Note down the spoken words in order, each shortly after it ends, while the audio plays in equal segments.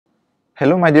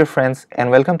Hello my dear friends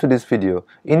and welcome to this video.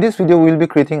 In this video we will be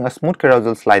creating a smooth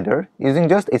carousel slider using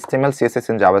just HTML, CSS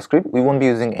and JavaScript. We won't be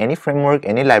using any framework,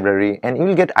 any library, and you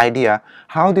will get idea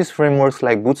how these frameworks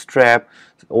like Bootstrap,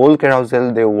 old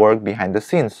carousel, they work behind the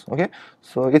scenes. Okay,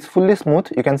 so it's fully smooth.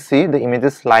 You can see the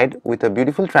images slide with a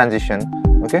beautiful transition.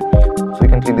 Okay, so you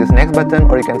can click this next button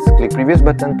or you can click previous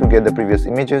button to get the previous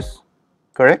images.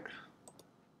 Correct?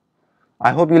 I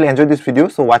hope you'll enjoy this video,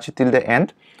 so watch it till the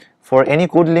end. For any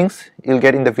code links, you'll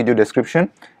get in the video description,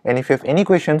 and if you have any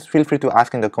questions, feel free to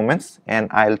ask in the comments and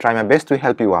I'll try my best to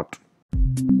help you out.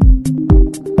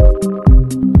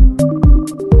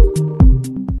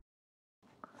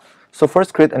 So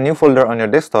first, create a new folder on your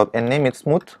desktop and name it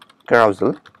Smooth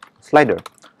Carousel Slider.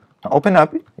 Now open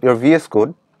up your VS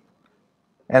Code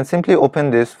and simply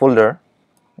open this folder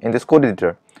in this code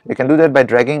editor. You can do that by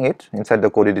dragging it inside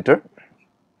the code editor.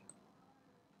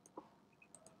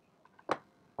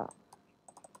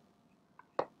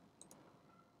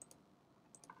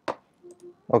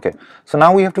 Okay, so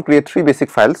now we have to create three basic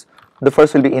files. The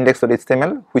first will be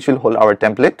index.html, which will hold our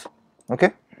template.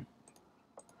 Okay,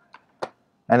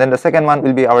 and then the second one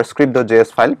will be our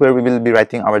script.js file, where we will be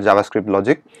writing our JavaScript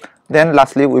logic. Then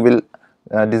lastly, we will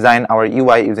design our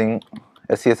UI using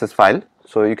a CSS file,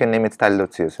 so you can name it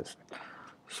style.css.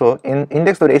 So in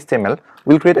index.html,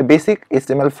 we'll create a basic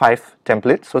HTML5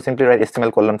 template. So simply write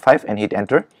HTML:5 and hit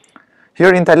enter.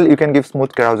 Here in title, you can give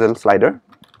smooth carousel slider.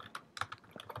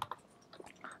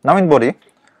 Now in body,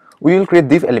 we will create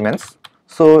div elements.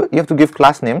 So you have to give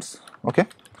class names. Okay,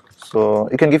 so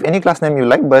you can give any class name you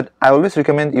like, but I always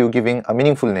recommend you giving a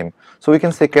meaningful name. So we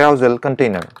can say carousel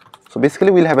container. So basically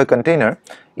we'll have a container.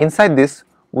 Inside this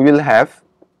we will have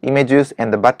images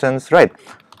and the buttons, right?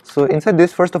 So inside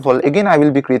this, first of all, again I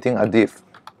will be creating a div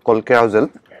called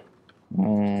carousel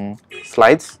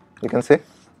slides, you can say.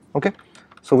 Okay,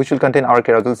 so which will contain our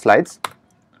carousel slides,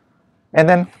 and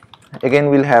then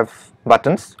again we'll have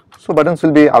buttons. So buttons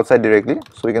will be outside directly,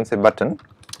 so we can say button,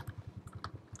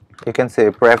 you can say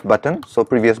pref button, so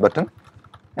previous button,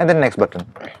 and then next button.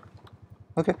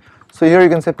 Okay, so here you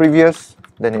can say previous,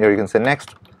 then here you can say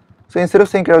next. So instead of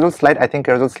saying carousel slide, I think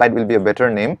carousel slide will be a better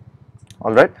name.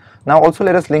 Alright, now also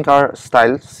let us link our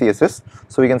style CSS.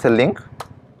 So we can say link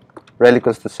rel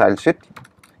equals to style sheet.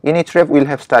 In href we'll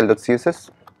have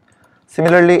style.css.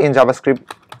 Similarly in JavaScript,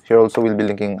 here also we'll be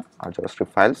linking our JavaScript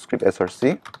file, script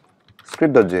src,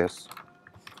 script.js.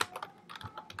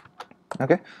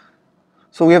 Okay,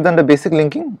 so we have done the basic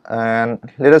linking, and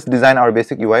let us design our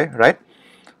basic UI, right?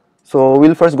 So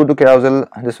we'll first go to carousel,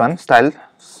 this one, style.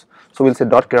 So we'll say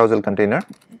dot carousel container.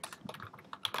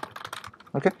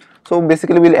 Okay, so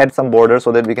basically we'll add some border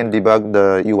so that we can debug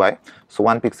the UI. So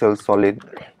 1 pixel solid.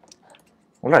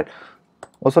 Alright,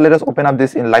 also let us open up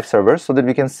this in live server so that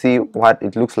we can see what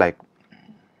it looks like.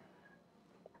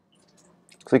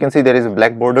 So you can see there is a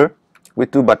black border with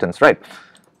two buttons, right?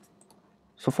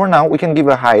 So for now we can give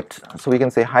a height, so we can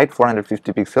say height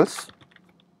 450 pixels,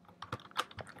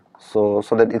 so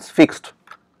that it's fixed.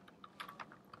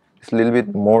 It's a little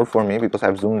bit more for me because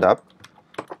I've zoomed up,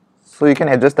 so you can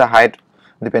adjust the height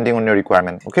depending on your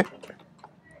requirement. Okay,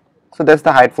 so that's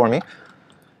the height for me.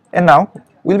 And now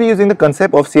we'll be using the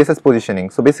concept of CSS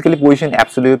positioning. So basically position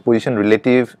absolute, position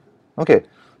relative. Okay,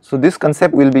 so this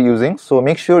concept we'll be using, so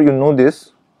make sure you know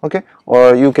this. Okay,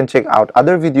 or you can check out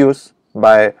other videos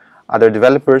by other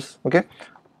developers, okay,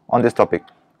 on this topic.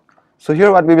 So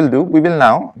here what we will do, we will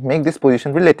now make this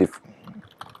position relative.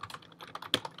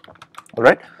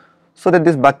 Alright, so that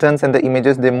these buttons and the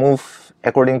images, they move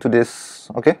according to this,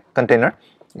 okay, container,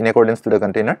 in accordance to the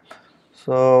container.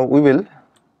 So we will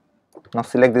now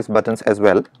select these buttons as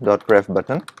well, dot pref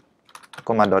button,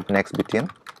 comma dot next btn,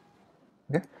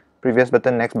 okay, previous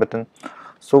button, next button.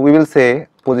 So we will say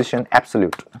position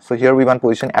absolute. So here we want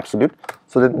position absolute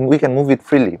so that we can move it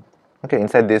freely, okay,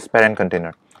 inside this parent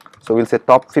container. So we'll say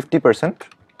top 50%. So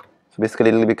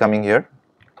basically it will be coming here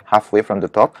halfway from the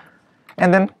top,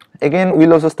 and then again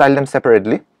we'll also style them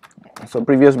separately. So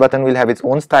previous button will have its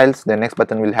own styles, the next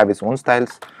button will have its own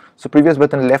styles. So previous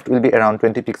button left will be around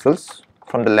 20 pixels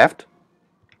from the left,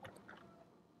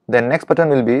 then next button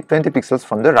will be 20 pixels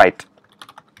from the right,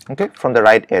 okay, from the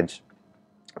right edge.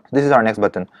 This is our next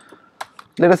button.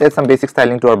 Let us add some basic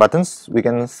styling to our buttons. We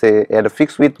can say add a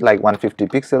fixed width like 150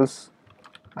 pixels.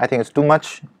 I think it's too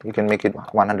much. You can make it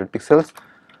 100 pixels.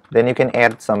 Then you can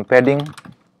add some padding,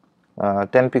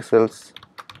 10 pixels.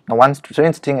 Now one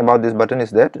strange thing about this button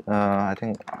is that I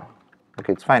think,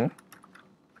 okay, it's fine.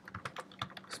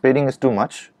 Padding is too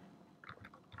much.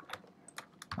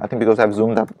 I think because I've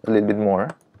zoomed up a little bit more.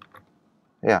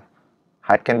 Yeah,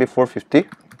 height can be 450.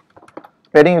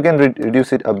 Padding you can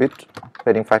reduce it a bit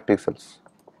padding 5 pixels.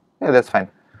 Yeah, that's fine.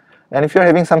 And if you're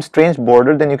having some strange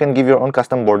border, then you can give your own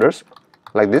custom borders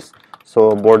like this.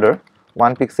 So border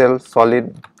 1 pixel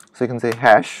solid, so you can say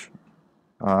hash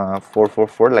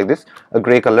 444 like this, a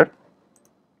gray color.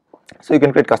 So you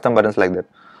can create custom buttons like that.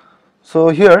 So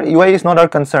here UI is not our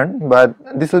concern, but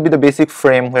this will be the basic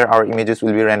frame where our images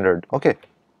will be rendered. Okay.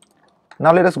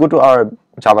 Now let us go to our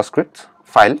JavaScript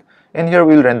file, and here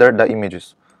we will render the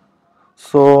images.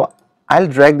 So I'll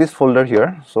drag this folder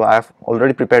here. So I've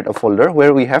already prepared a folder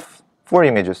where we have 4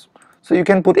 images. So you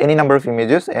can put any number of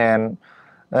images, and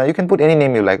you can put any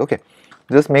name you like. Okay,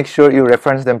 just make sure you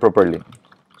reference them properly.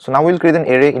 So now we'll create an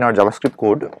array in our JavaScript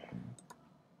code.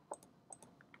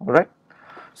 Alright,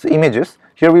 so images,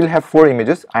 here we'll have 4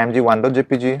 images: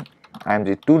 img1.jpg,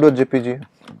 img2.jpg,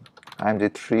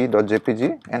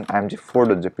 img3.jpg, and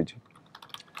img4.jpg.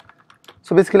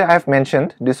 So basically I have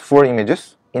mentioned these 4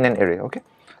 images in an array. Okay,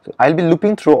 so I'll be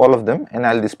looping through all of them and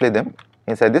I'll display them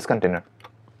inside this container.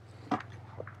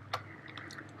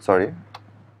 Sorry,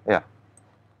 yeah.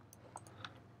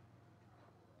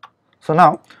 So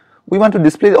now we want to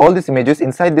display all these images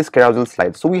inside this carousel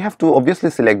slide. So we have to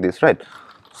obviously select this, right?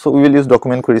 So we will use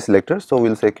document query selector. So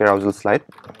we'll say carousel slide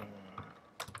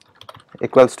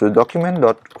equals to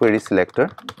document.query selector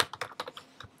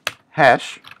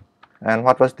hash, and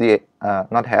what was the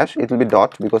not hash, it will be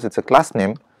dot because it's a class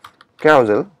name,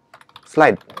 carousel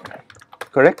slide,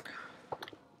 correct?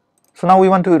 So now we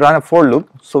want to run a for loop,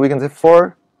 so we can say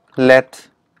for let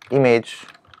image,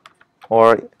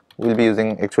 or we'll be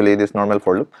using actually this normal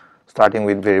for loop starting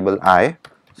with variable I.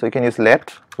 So you can use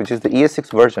let, which is the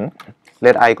ES6 version,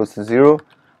 let I equals to 0,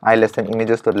 I less than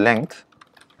images.length,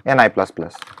 and I++.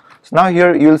 So now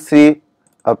here you will see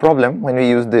a problem when we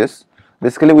use this.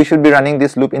 Basically we should be running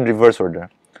this loop in reverse order.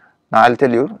 Now I'll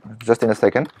tell you just in a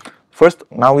second. First,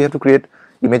 now we have to create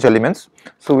image elements.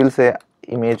 So we'll say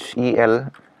image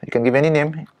el, you can give any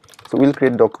name. So we'll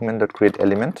create document.create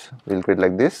element, we'll create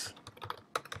like this,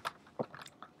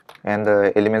 and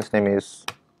the element's name is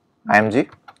img.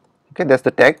 Okay, that's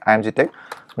the tag, img tag.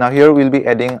 Now here we'll be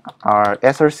adding our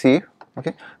src.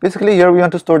 Okay, basically here we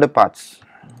want to store the paths.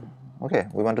 Okay,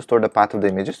 we want to store the path of the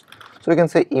images. So we can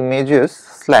say images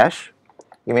slash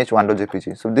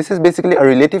image1.jpg. So this is basically a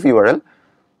relative URL.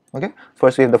 Okay,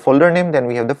 first we have the folder name, then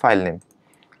we have the file name.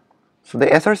 So the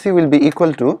src will be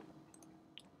equal to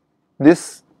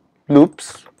this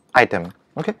loops item.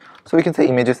 Okay, so we can say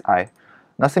images I.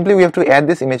 Now simply we have to add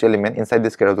this image element inside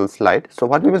this carousel slide. So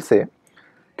what we will say,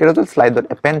 carousel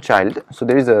slide.append child. So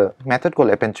there is a method called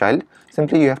append child.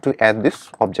 Simply you have to add this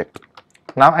object.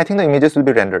 Now I think the images will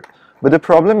be rendered, but the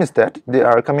problem is that they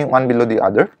are coming one below the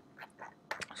other.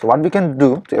 So what we can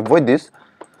do to avoid this,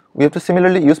 we have to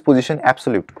similarly use position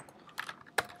absolute.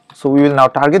 So we will now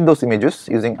target those images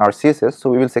using our CSS. So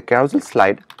we will say carousel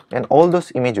slide and all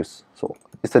those images. So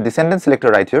it's a descendant selector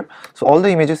right here. So all the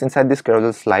images inside this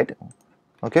carousel slide.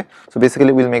 Okay, so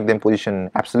basically we'll make them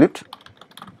position absolute,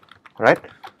 right?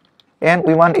 And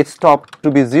we want its top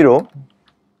to be 0,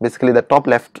 basically the top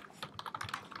left.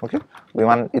 Okay, we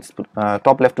want its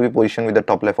top left to be positioned with the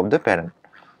top left of the parent.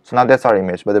 So now that's our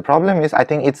image, but the problem is I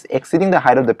think it's exceeding the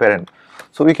height of the parent.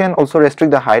 So we can also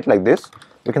restrict the height like this.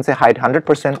 We can say height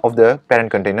 100% of the parent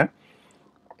container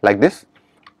like this,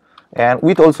 and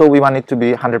width also we want it to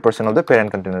be 100% of the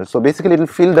parent container. So basically it will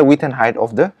fill the width and height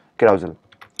of the carousel.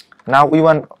 Now we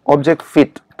want object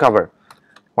fit cover.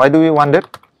 Why do we want it?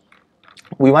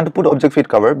 We want to put object fit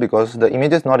cover because the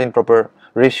image is not in proper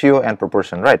ratio and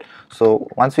proportion, right? So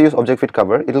once we use object fit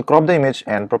cover, it will crop the image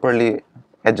and properly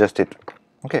adjust it,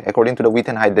 okay, according to the width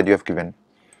and height that you have given.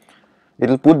 It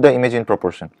will put the image in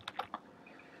proportion.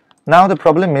 Now the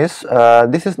problem is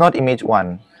this is not image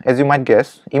 1. As you might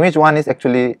guess, image 1 is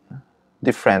actually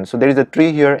different. So there is a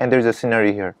tree here and there is a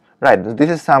scenery here, right?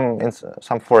 This is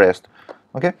some forest.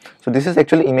 Okay, so this is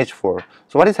actually image 4.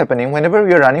 So what is happening, whenever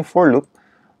we are running for loop,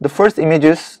 the first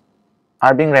images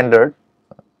are being rendered,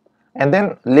 and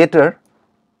then later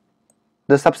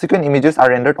the subsequent images are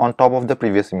rendered on top of the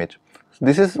previous image. So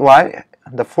this is why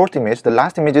the fourth image, the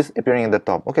last image, is appearing in the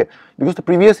top. Okay, because the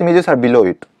previous images are below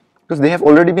it, because they have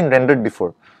already been rendered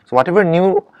before. So whatever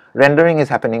new rendering is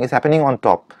happening on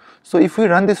top. So if we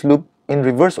run this loop in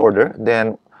reverse order,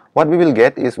 then what we will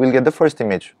get is we'll get the first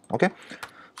image. Okay,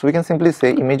 so we can simply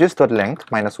say images.length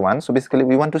 -1. So basically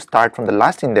we want to start from the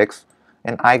last index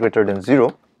and I greater than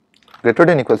 0, greater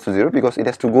than equals to 0, because it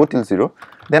has to go till 0,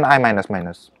 then I minus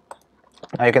minus.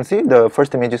 Now you can see the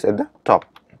first image is at the top.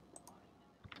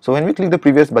 So when we click the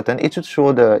previous button, it should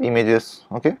show the images,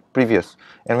 okay, previous,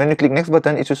 and when we click next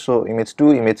button, it should show image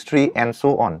 2, image 3, and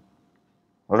so on.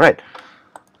 Alright,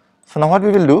 So now what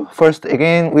we will do, first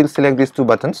again we'll select these two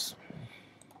buttons.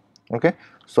 Okay,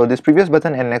 so this previous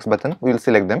button and next button we will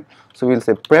select them. So we will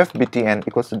say pref btn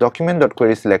equals to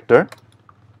document.querySelector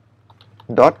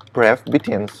dot pref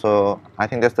btn. So I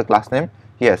think that's the class name.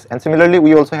 Yes, and similarly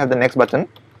we also have the next button,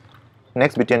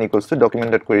 next btn equals to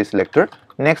document.querySelector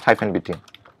next hyphen btn.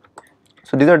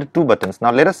 So these are the two buttons.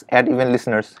 Now let us add event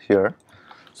listeners here.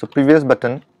 So previous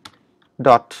button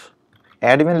dot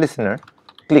add event listener,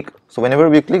 click. So whenever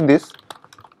we click this,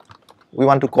 we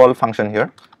want to call function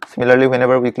here. Similarly,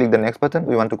 whenever we click the next button,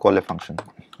 we want to call a function.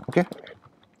 Okay.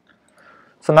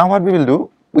 So now what we will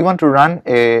do, we want to run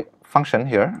a function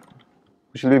here,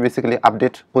 which will be basically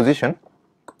update position.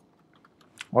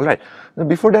 All right.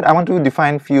 Before that, I want to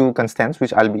define few constants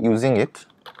which I'll be using it.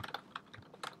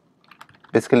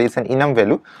 Basically, it's an enum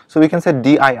value. So we can say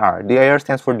dir. Dir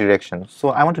stands for direction. So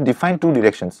I want to define two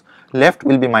directions. Left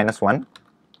will be -1.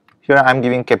 Here I am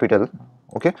giving capital.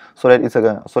 Okay, so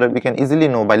that we can easily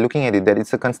know by looking at it that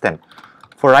it's a constant.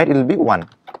 For right it will be 1.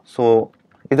 So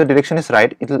if the direction is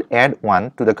right, it will add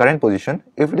 1 to the current position.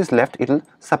 If it is left, it will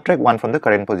subtract 1 from the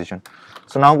current position.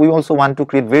 So now we also want to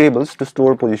create variables to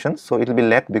store positions. So it will be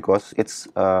let because it's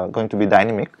going to be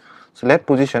dynamic. So let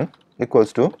position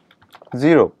equals to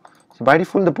 0. So by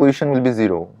default the position will be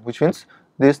 0, which means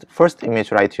this first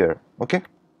image right here. Okay.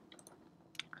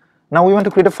 Now we want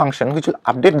to create a function which will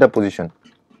update the position.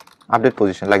 Update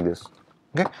position like this.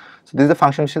 Okay, so this is the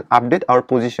function which will update our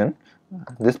position,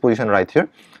 this position right here.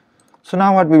 So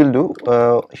now what we will do,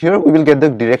 here we will get the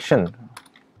direction.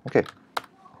 Okay,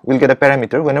 we'll get a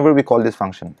parameter whenever we call this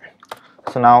function.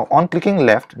 So now on clicking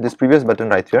left, this previous button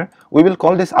right here, we will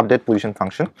call this update position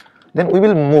function. Then we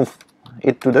will move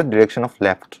it to the direction of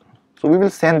left. So we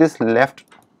will send this left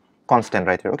constant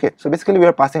right here. Okay, so basically we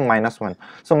are passing -1.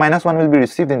 So -1 will be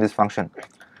received in this function.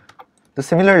 So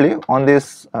similarly on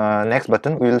this next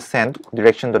button we will send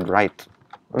direction dot right.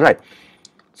 Right,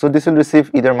 so this will receive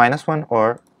either -1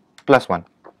 or +1.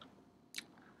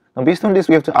 Now based on this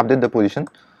we have to update the position.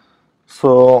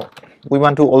 So we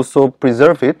want to also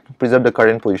preserve the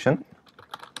current position.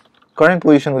 Current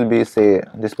position will be, say,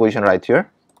 this position right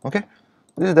here. Okay,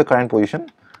 this is the current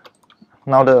position.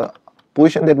 Now the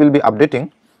position that we'll be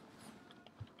updating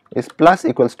is plus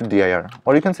equals to dir,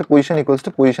 or you can say position equals to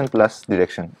position plus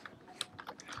direction.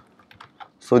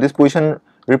 So this position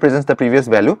represents the previous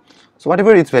value. So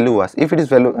whatever its value was, if it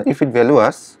value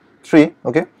was 3,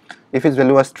 okay, if its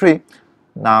value was 3,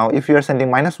 now if you are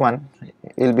sending -1,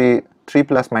 it will be 3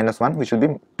 plus -1, which will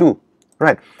be 2,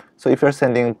 right? So if you are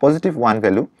sending positive 1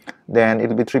 value, then it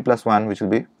will be 3 plus 1, which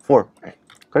will be 4,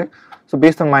 correct? So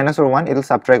based on minus or 1, it will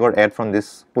subtract or add from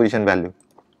this position value.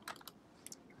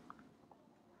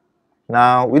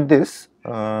 Now with this,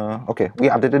 okay, we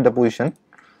updated the position.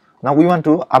 Now we want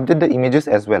to update the images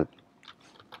as well,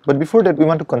 but before that we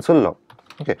want to console log.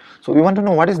 Okay, so we want to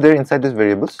know what is there inside these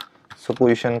variables. So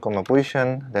position, comma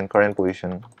position, then current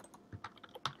position.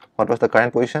 What was the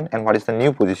current position and what is the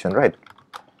new position, right?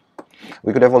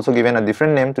 We could have also given a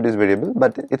different name to this variable,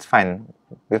 but it's fine.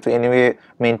 We have to anyway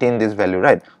maintain this value,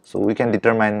 right? So we can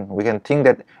determine, we can think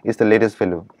that it's the latest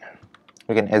value.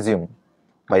 We can assume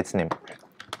by its name.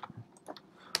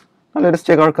 Now let us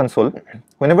check our console.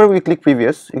 Whenever we click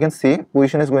previous, you can see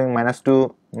position is going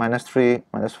 -2, -3,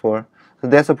 -4. So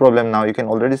there's a problem now. You can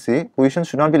already see position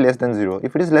should not be less than 0.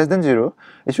 If it is less than 0,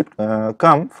 it should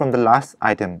come from the last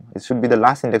item. It should be the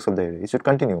last index of the array. It should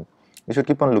continue. It should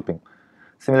keep on looping.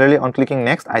 Similarly, on clicking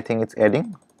next, I think it's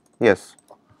adding. Yes.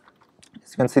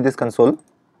 As you can see this console,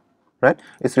 right?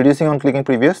 It's reducing on clicking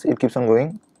previous. It keeps on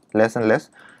going less and less.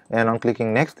 And on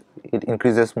clicking next, it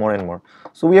increases more and more.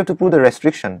 So we have to put the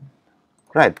restriction,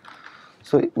 right?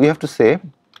 So we have to say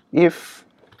if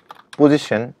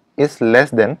position is less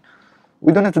than,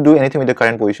 we don't have to do anything with the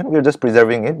current position. We are just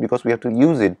preserving it because we have to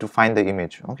use it to find the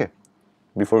image, okay,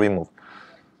 before we move.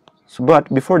 So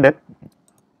but before that,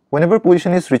 whenever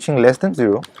position is reaching less than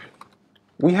 0,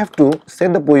 we have to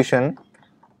set the position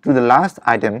to the last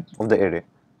item of the array,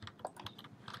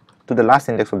 to the last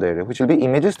index of the array, which will be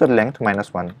images.length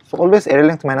 -1. So always array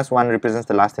length -1 represents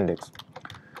the last index.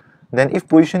 Then if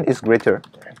position is greater,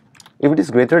 if it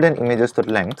is greater than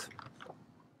images.length,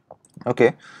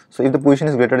 okay, so if the position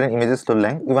is greater than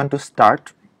images.length, we want to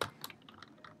start,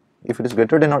 if it is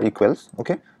greater than or equals,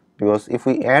 okay, because if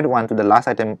we add 1 to the last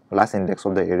item, last index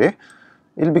of the array,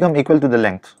 it will become equal to the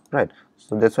length, right?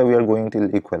 So that's why we are going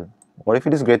till equal. Or if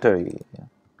it is greater,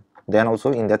 then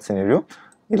also in that scenario,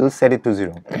 it will set it to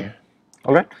 0.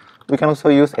 Alright, we can also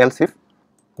use else if,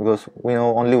 because we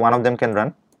know only one of them can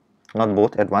run, not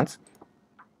both at once.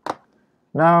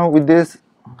 Now with this,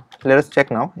 let us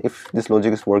check now if this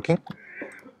logic is working.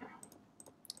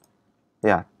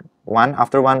 yeah, 1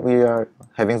 after 1 we are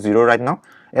having 0 right now,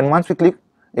 and once we click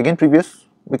again previous,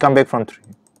 we come back from 3.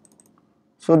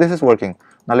 So this is working.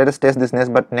 Now let us test this next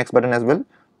button as well.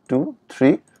 2,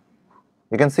 3,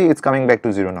 you can see it's coming back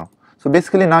to 0 now. So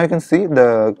basically now you can see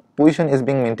the position is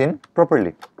being maintained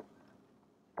properly.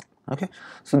 Okay,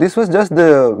 so this was just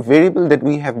the variable that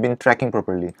we have been tracking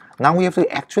properly. Now we have to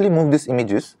actually move these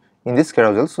images in this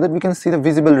carousel so that we can see the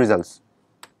visible results,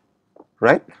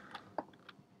 right?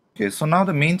 Okay, so now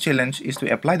the main challenge is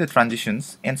to apply the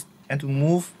transitions and to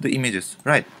move the images,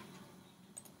 right?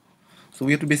 So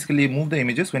we have to basically move the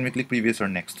images when we click previous or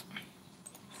next.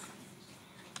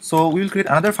 So we will create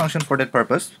another function for that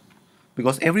purpose,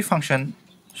 because every function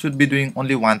should be doing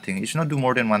only one thing. It should not do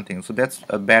more than one thing. So that's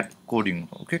a bad coding,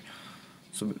 okay?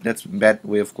 So that's bad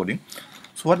way of coding.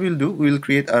 So what we'll do, we will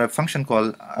create a function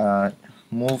called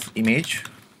move image,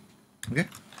 okay?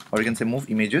 Or you can say move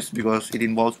images because it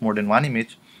involves more than one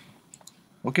image,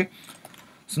 okay?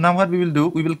 So now what we will do,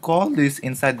 we will call this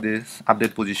inside this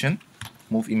update position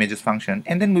move images function,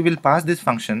 and then we will pass this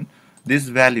function these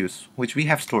values which we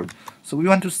have stored. So we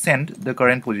want to send the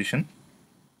current position,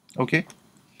 okay?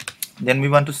 Then we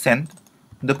want to send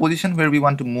the position where we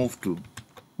want to move to,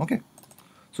 okay?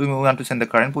 So we want to send the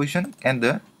current position and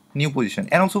the new position,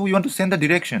 and also we want to send the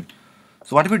direction.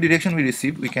 So whatever direction we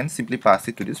receive, we can simply pass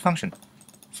it to this function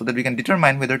so that we can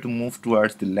determine whether to move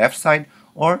towards the left side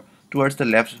or towards the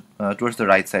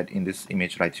right side in this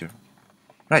image right here,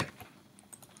 right?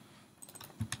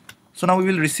 So now we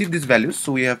will receive these values,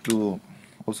 so we have to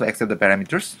also accept the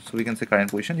parameters. So we can say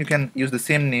current position. You can use the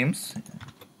same names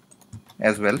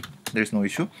as well, there is no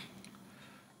issue.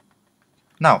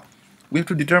 Now we have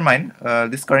to determine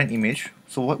this current image.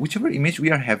 So whichever image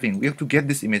we are having, we have to get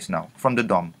this image now from the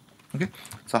DOM, okay?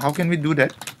 So how can we do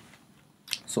that?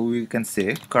 So we can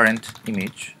say current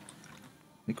image,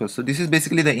 because so this is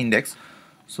basically the index.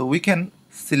 So we can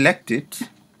select it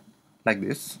like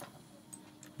this,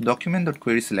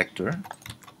 document.query selector.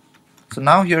 So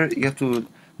now here you have to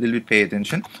little bit pay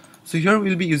attention. So here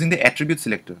we'll be using the attribute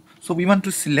selector. So we want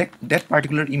to select that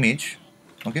particular image,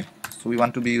 okay? So we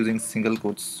want to be using single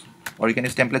quotes, or you can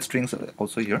use template strings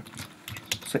also here.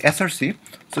 So src,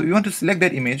 so we want to select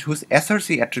that image whose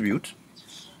src attribute,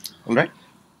 all right,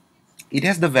 it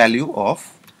has the value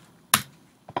of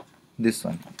this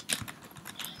one,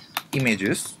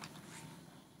 images.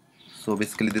 So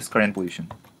basically this current position,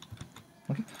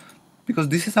 okay, because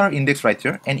this is our index right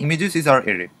here and images is our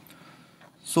array.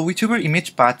 So whichever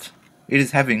image path it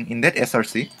is having in that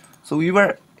src, so we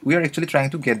are actually trying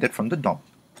to get that from the DOM,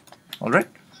 all right?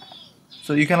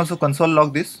 So you can also console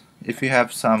log this if you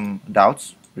have some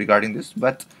doubts regarding this,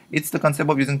 but it's the concept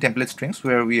of using template strings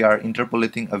where we are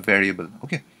interpolating a variable,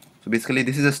 okay? So basically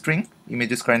this is a string,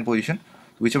 images current position.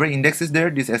 Whichever index is there,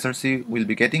 this src will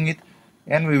be getting it,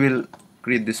 and we will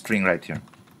create this string right here.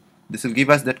 This will give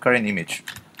us that current image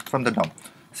from the DOM.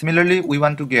 Similarly, we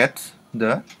want to get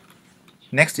the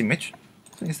next image.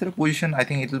 So instead of position, I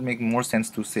think it will make more sense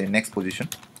to say next position.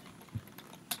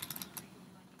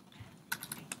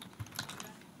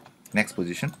 Next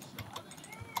position.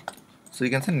 So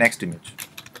you can say next image.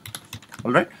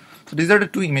 Alright. So these are the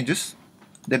two images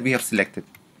that we have selected.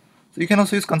 So you can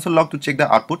also use console log to check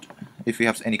the output if you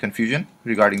have any confusion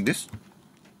regarding this.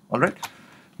 Alright.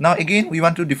 Now again, we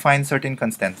want to define certain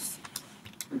constants.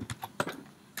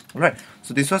 Alright.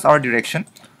 So this was our direction.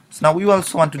 So now we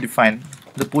also want to define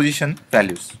the position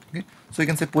values. Okay. So you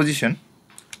can say position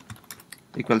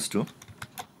equals to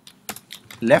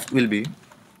left will be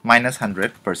minus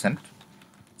 100%.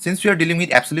 Since we are dealing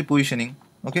with absolute positioning,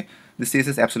 okay, this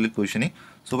CSS absolute positioning.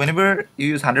 So whenever you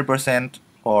use 100%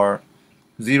 or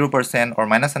 0% or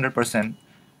minus 100%,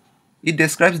 it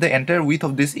describes the entire width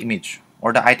of this image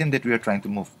or the item that we are trying to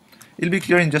move. It will be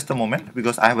clear in just a moment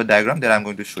because I have a diagram that I'm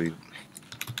going to show you.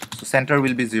 So center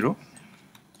will be 0%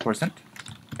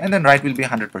 and then right will be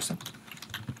 100%.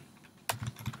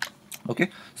 Okay,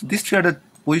 so these three are the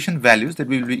position values that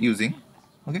we will be using,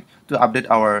 okay, to update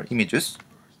our images,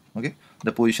 okay,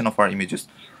 the position of our images.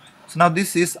 So now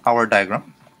this is our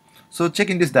diagram. So check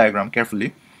in this diagram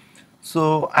carefully.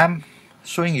 So I'm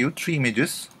showing you three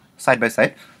images side by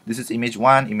side. This is image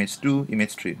 1, image 2,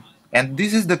 image 3, and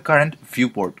this is the current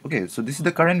viewport. Okay, so this is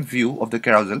the current view of the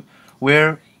carousel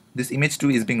where this image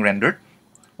 2 is being rendered.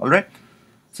 Alright,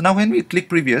 so now when we click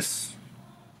previous,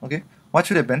 okay, what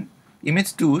should happen?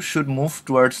 Image 2 should move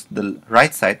towards the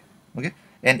right side, okay,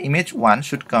 and image 1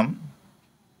 should come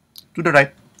to the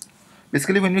right.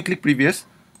 Basically when we click previous,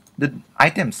 the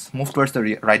items move towards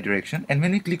the right direction, and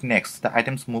when we click next, the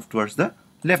items move towards the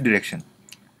left direction.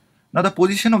 Now the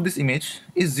position of this image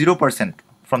is 0%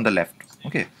 from the left.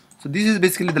 Okay, so this is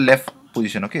basically the left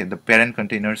position, okay, the parent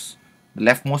containers, the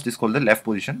leftmost is called the left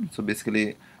position. So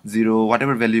basically 0,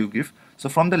 whatever value you give. So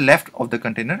from the left of the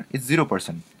container it's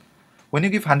 0%. When you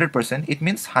give 100%, it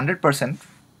means 100%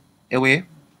 away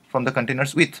from the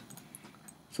container's width.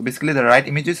 So basically the right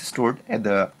image is stored at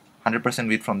the 100%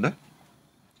 width from the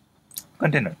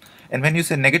container. And when you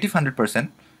say negative 100%,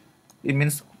 it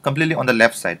means completely on the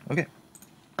left side, okay.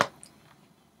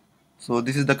 So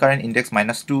this is the current index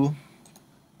minus 2,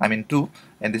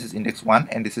 and this is index 1,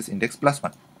 and this is index plus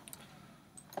 1.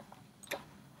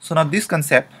 So now this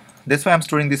concept, that's why I'm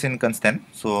storing this in constant.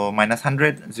 So minus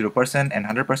 100, 0%, and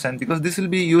 100%, because this will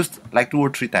be used like 2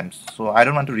 or 3 times. So I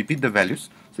don't want to repeat the values.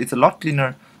 So it's a lot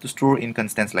cleaner to store in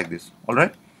constants like this.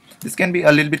 Alright, this can be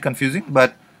a little bit confusing,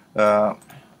 but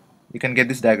you can get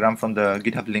this diagram from the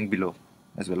GitHub link below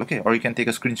as well, okay, or you can take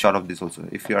a screenshot of this also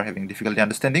if you are having difficulty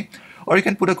understanding, or you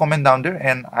can put a comment down there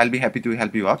and I'll be happy to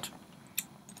help you out.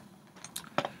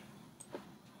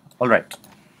 Alright,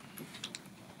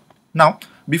 now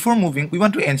before moving, we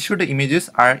want to ensure the images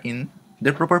are in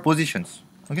their proper positions,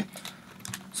 okay.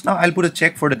 So now I'll put a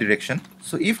check for the direction.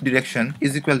 So if direction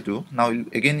is equal to, now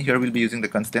again here we'll be using the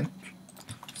constant.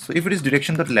 So if it is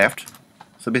direction.left,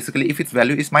 so basically if its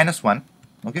value is minus 1,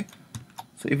 okay,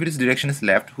 so if its direction is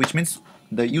left, which means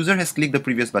the user has clicked the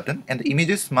previous button and the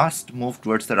images must move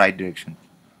towards the right direction.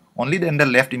 Only then the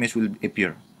left image will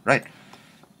appear, right?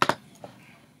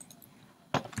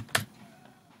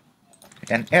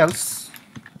 And else,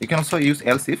 you can also use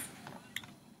else if,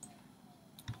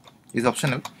 is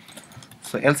optional.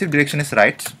 So else if direction is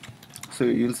right, so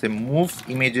you will say move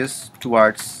images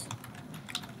towards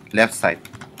left side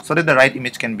so that the right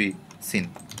image can be seen.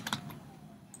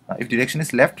 If direction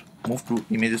is left, move to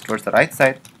images towards the right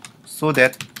side so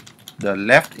that the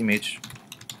left image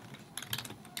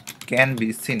can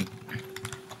be seen.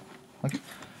 Okay.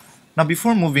 Now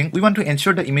before moving, we want to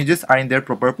ensure the images are in their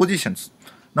proper positions.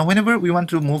 Now whenever we want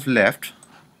to move left,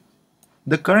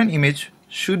 the current image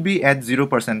should be at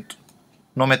 0%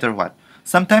 no matter what.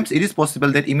 Sometimes it is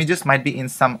possible that images might be in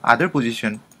some other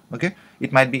position, okay,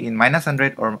 it might be in minus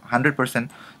 100 or 100%.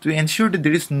 To ensure that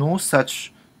there is no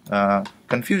such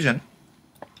confusion,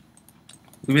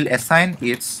 we will assign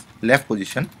its left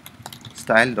position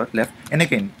style.left, and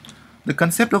again the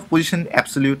concept of position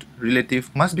absolute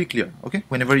relative must be clear, okay,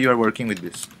 whenever you are working with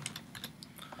this.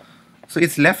 So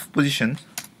its left position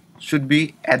should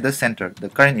be at the center, the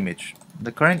current image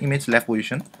left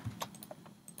position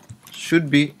should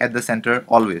be at the center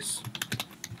always,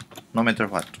 no matter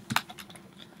what.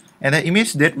 And the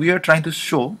image that we are trying to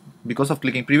show, because of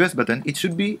clicking previous button, it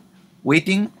should be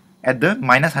waiting at the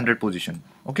minus 100 position,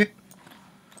 okay.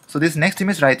 So this next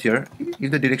image right here,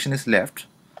 if the direction is left,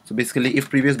 so basically if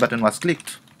previous button was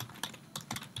clicked,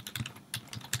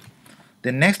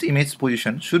 the next image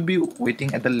position should be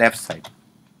waiting at the left side.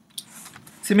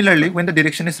 Similarly, when the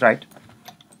direction is right,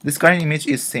 this current image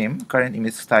is same, current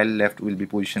image style left will be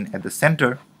positioned at the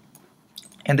center,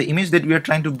 and the image that we are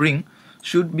trying to bring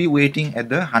should be waiting at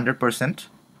the 100%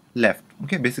 left,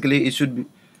 okay. Basically it should be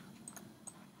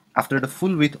after the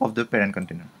full width of the parent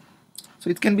container. So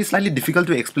it can be slightly difficult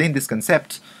to explain this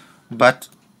concept, but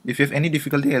if you have any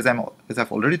difficulty, as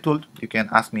I've already told, you can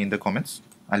ask me in the comments.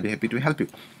 I'll be happy to help you.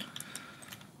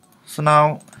 So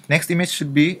now next image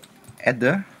should be at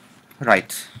the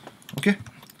right, okay.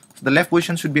 So the left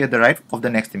position should be at the right of the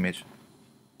next image.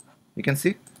 You can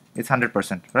see it's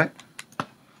 100%, right?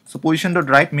 So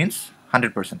position.right means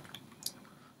 100%.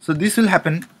 So this will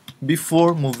happen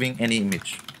before moving any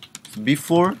image.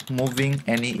 Before moving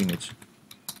any image.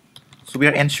 So we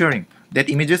are ensuring that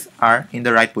images are in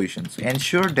the right position. So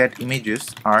ensure that images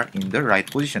are in the right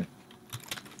position.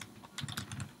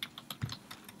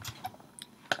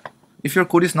 If your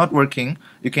code is not working,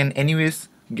 you can anyways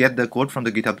get the code from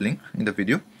the GitHub link in the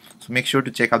video. So make sure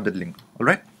to check out that link,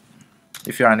 alright?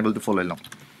 If you are unable to follow along.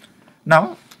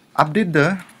 Now update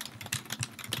the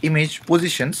image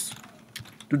positions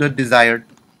to the desired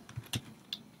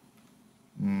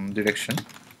direction.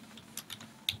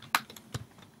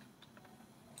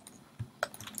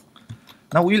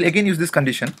 Now we will again use this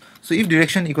condition. So if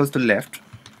direction equals to left,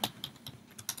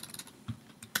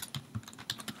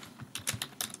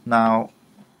 now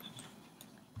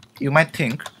you might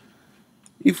think,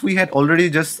 if we had already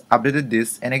just updated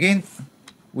this and again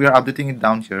we are updating it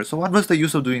down here, so what was the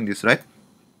use of doing this, right?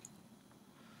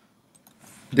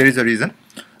 There is a reason.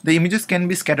 The images can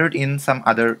be scattered in some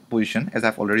other position, as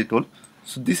I've already told.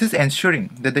 So this is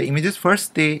ensuring that the images first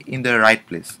stay in the right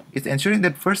place. It's ensuring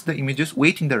that first the images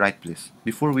wait in the right place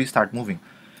before we start moving.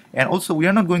 And also we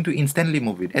are not going to instantly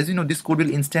move it. As you know, this code will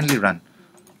instantly run.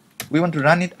 We want to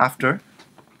run it after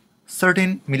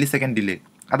certain millisecond delay.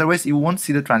 otherwise you won't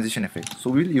see the transition effect. So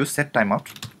we'll use set timeout,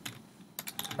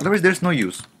 otherwise there's no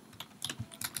use,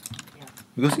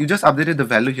 because you just updated the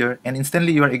value here and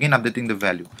instantly you are again updating the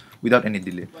value without any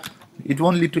delay. It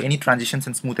won't lead to any transitions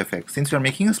and smooth effects. Since we are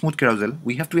making a smooth carousel,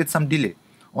 we have to add some delay.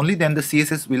 Only then the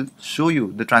CSS will show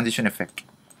you the transition effect.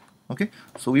 Okay,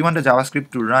 so we want the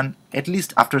JavaScript to run at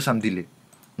least after some delay,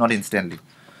 not instantly.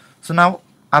 So now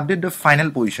update the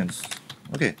final positions.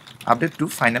 Okay, update to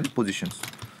final positions.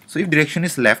 So if direction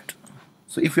is left,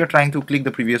 so if we are trying to click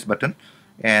the previous button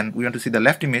and we want to see the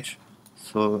left image,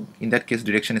 so in that case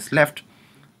direction is left,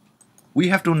 we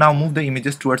have to now move the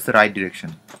images towards the right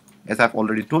direction. As I've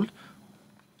already told,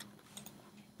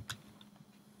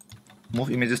 move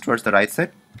images towards the right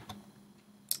side,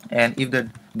 and if the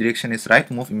direction is right,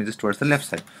 move images towards the left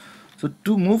side. So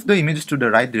to move the images to the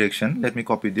right direction, let me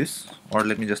copy this, or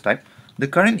let me just type the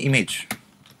current image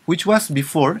which was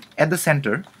before at the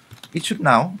center, it should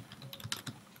now,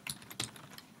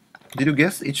 did you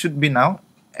guess, it should be now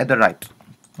at the right.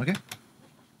 Okay,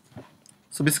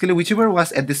 so basically whichever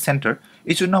was at this center,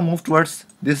 it should now move towards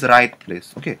this right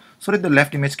place. Okay, so that the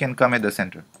left image can come at the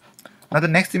center. Now the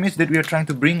next image that we are trying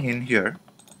to bring in here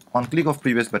on click of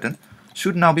previous button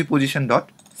should now be position dot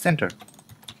center.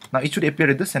 Now it should appear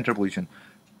at the center position.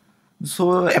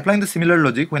 So applying the similar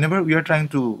logic, whenever we are trying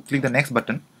to click the next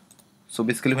button, so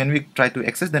basically when we try to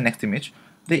access the next image,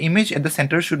 the image at the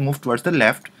center should move towards the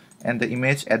left and the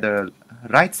image at the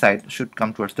right side should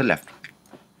come towards the left.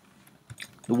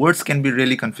 The words can be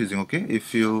really confusing, okay,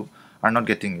 if you are not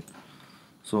getting it.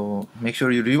 So make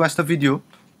sure you rewatch the video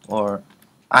or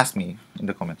ask me in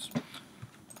the comments.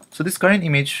 So this current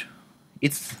image,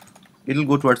 it'll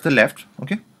go towards the left.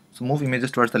 Okay, so move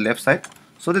images towards the left side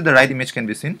so that the right image can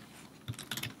be seen.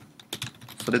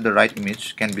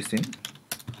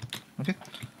 Okay,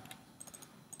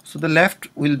 so the left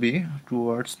will be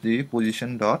towards the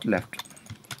position dot left.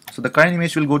 So the current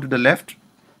image will go to the left.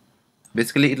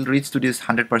 Basically it will reach to this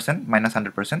 100%, minus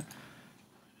 100%,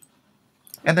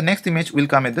 and the next image will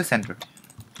come at the center.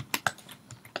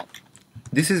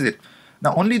 This is it.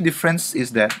 The only difference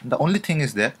is that, the only thing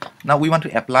is that now we want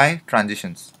to apply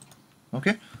transitions.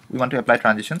 Okay, we want to apply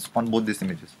transitions on both these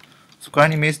images. So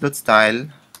current image dot style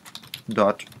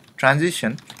dot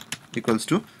transition equals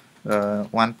to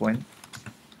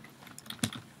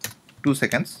 1.2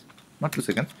 seconds, not 2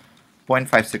 seconds,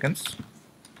 0.5 seconds,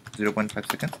 0.5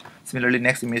 seconds. Similarly,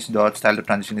 next image dot style dot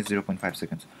transition is 0.5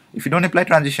 seconds. If you don't apply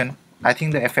transition, I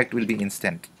think the effect will be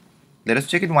instant. Let us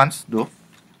check it once though.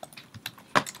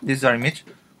 This is our image.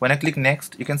 When I click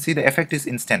next, you can see the effect is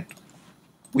instant.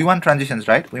 We want transitions,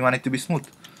 right? We want it to be smooth,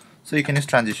 so you can use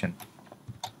transition.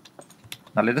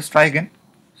 Now let us try again.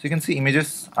 So you can see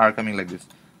images are coming like this.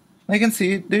 Now you can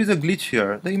see there is a glitch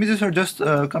here. The images are just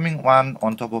coming one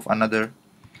on top of another.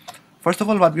 First of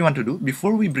all, what we want to do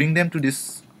before we bring them to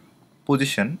this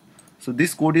position, so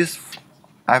this code is,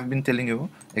 I've been telling you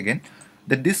again,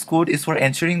 that this code is for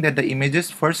ensuring that the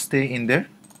images first stay in their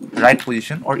right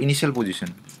position or initial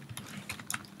position.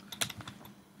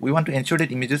 We want to ensure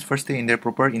that images first stay in their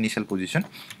proper initial position.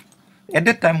 At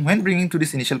that time, when bringing to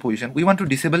this initial position, we want to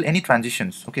disable any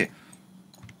transitions. Okay,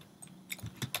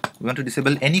 we want to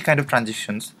disable any kind of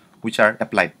transitions which are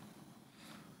applied.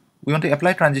 We want to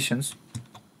apply transitions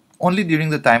only during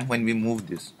the time when we move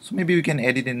this. So maybe we can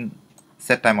add it in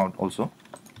set timeout also.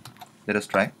 Let us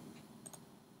try.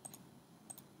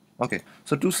 Okay,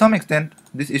 so to some extent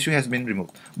this issue has been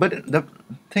removed, but the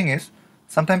thing is,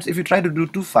 sometimes if you try to do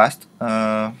too fast,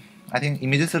 I think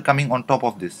images are coming on top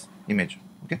of this image.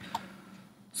 Okay,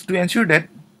 so to ensure that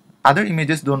other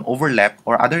images don't overlap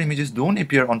or other images don't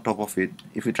appear on top of it,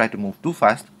 if we try to move too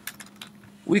fast,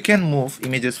 we can move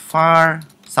images far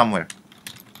somewhere.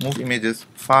 Move images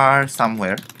far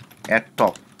somewhere at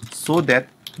top so that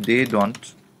they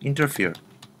don't interfere.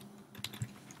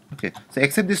 Okay, so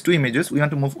except these two images, we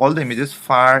want to move all the images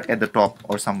far at the top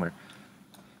or somewhere.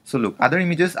 So look, other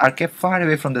images are kept far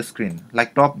away from the screen,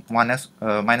 like top minus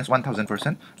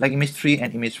 1000%, like image 3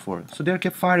 and image 4. So they are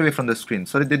kept far away from the screen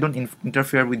so that they don't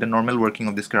interfere with the normal working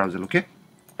of this carousel. Okay,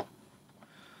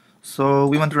 so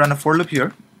we want to run a for loop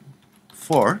here.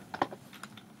 For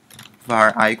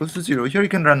var I equals to 0. Here you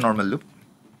can run normal loop.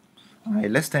 I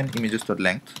less than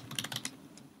images.length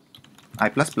I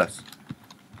plus plus.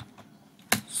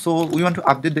 So we want to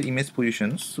update the image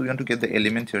positions. So we want to get the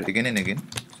element here again and again.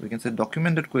 So we can say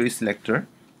document.querySelector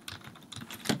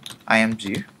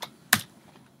img.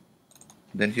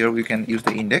 Then here we can use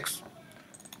the index.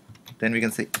 Then we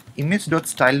can say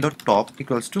image.style.top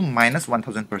equals to minus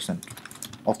 1000%.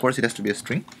 Of course it has to be a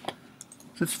string.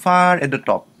 So it's far at the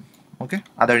top. Okay,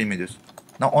 other images.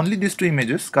 Now only these two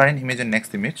images, current image and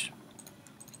next image,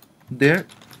 their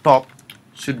top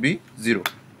should be 0.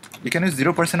 You can use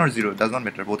 0% or 0, does not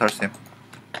matter, both are same.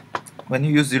 When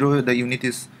you use 0, the unit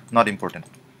is not important,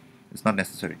 it's not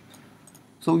necessary.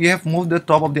 So we have moved the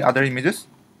top of the other images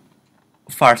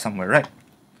far somewhere, right?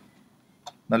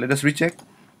 Now let us recheck.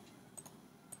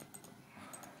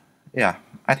 Yeah,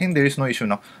 I think there is no issue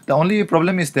now. The only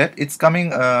problem is that it's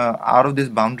coming out of this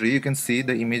boundary. You can see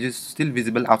the image is still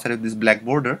visible outside of this black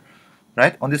border,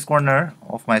 right, on this corner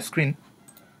of my screen.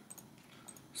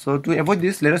 So to avoid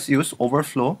this, let us use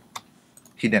overflow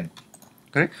hidden.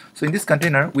 Correct. So in this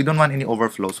container, we don't want any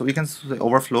overflow. So we can say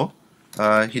overflow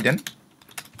hidden.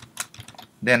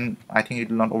 Then I think it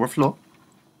will not overflow.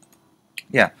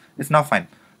 Yeah, it's now fine.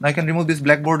 Now I can remove this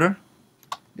black border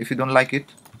if you don't like it,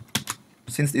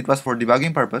 since it was for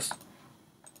debugging purpose.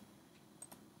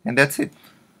 And that's it.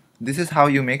 This is how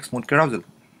you make smooth carousel.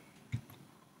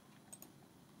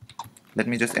 Let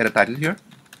me just add a title here.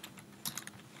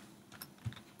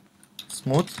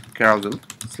 Smooth carousel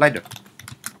slider.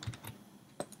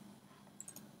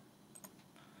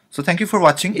 So thank you for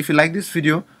watching. If you like this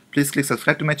video, please click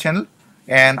subscribe to my channel,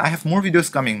 and I have more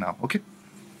videos coming now. Okay.